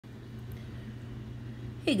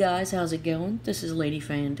Hey guys, how's it going? This is Lady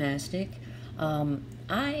Fantastic.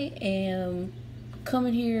 I am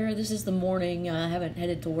coming here. This is the morning. I haven't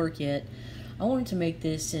headed to work yet. I wanted to make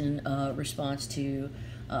this in response to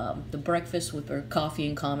the breakfast with or coffee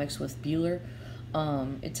and comics with Bueller.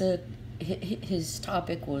 It's a his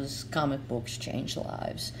topic was comic books change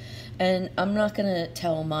lives, and I'm not gonna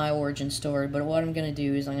tell my origin story, but what I'm gonna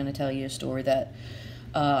do is I'm gonna tell you a story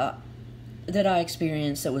uh, that I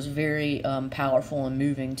experienced that was very powerful and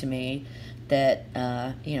moving to me that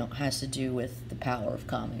has to do with the power of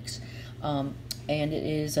comics. And it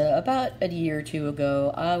is about a year or two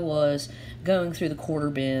ago. I was going through the quarter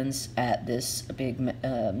bins at this big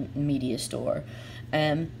media store,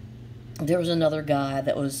 and there was another guy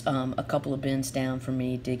that was a couple of bins down from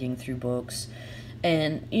me digging through books.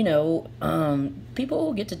 And people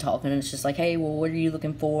will get to talking, and it's just like, hey, well, what are you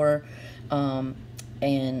looking for?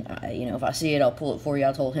 If I see it, I'll pull it for you.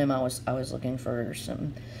 I told him I was looking for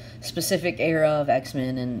some specific era of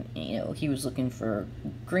X-Men, and he was looking for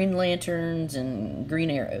Green Lanterns and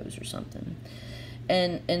Green Arrows or something.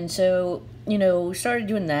 And so we started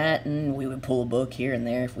doing that, and we would pull a book here and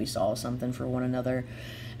there if we saw something for one another.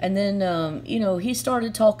 And then he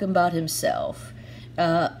started talking about himself.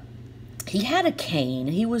 He had a cane.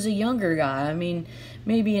 He was a younger guy. I mean,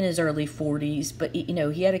 maybe in his early 40s, but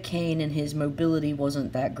he had a cane and his mobility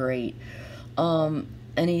wasn't that great. And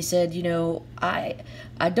he said, I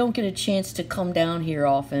don't get a chance to come down here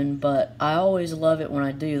often, but I always love it when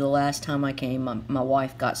I do. The last time I came, my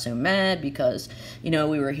wife got so mad because, we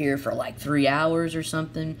were here for like 3 hours or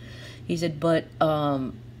something. He said, but,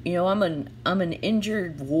 I'm an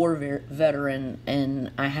injured war veteran,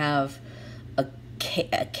 and I have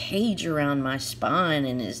a cage around my spine,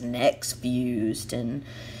 and his neck's fused. And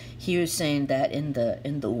he was saying that in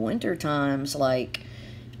the winter times, like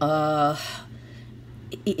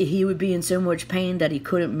he would be in so much pain that he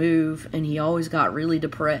couldn't move, and he always got really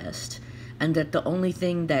depressed, and that the only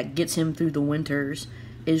thing that gets him through the winters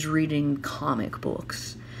is reading comic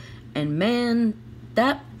books. And man,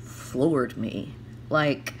 that floored me.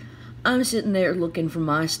 Like, I'm sitting there looking for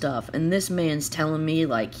my stuff, and this man's telling me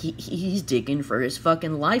like he's digging for his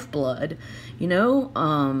fucking lifeblood, and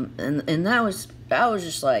that was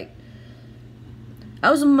just like, that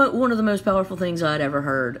was one of the most powerful things I'd ever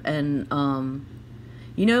heard. And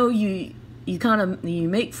you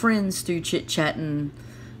make friends through chit chatting,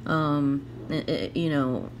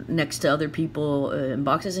 next to other people in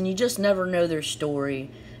boxes, and you just never know their story.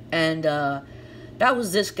 And that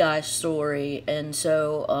was this guy's story. And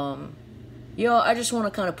so I just want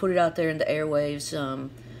to kind of put it out there in the airwaves,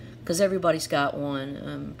 because everybody's got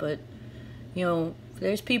one. But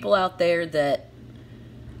there's people out there that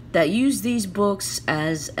use these books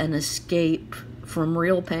as an escape from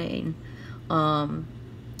real pain. God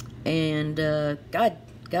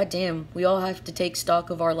damn, we all have to take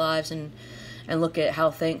stock of our lives and look at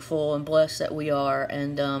how thankful and blessed that we are.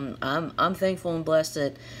 And I'm thankful and blessed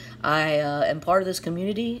that I am part of this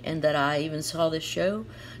community, and that I even saw this show.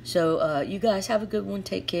 So you guys have a good one.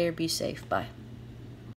 Take care. Be safe. Bye.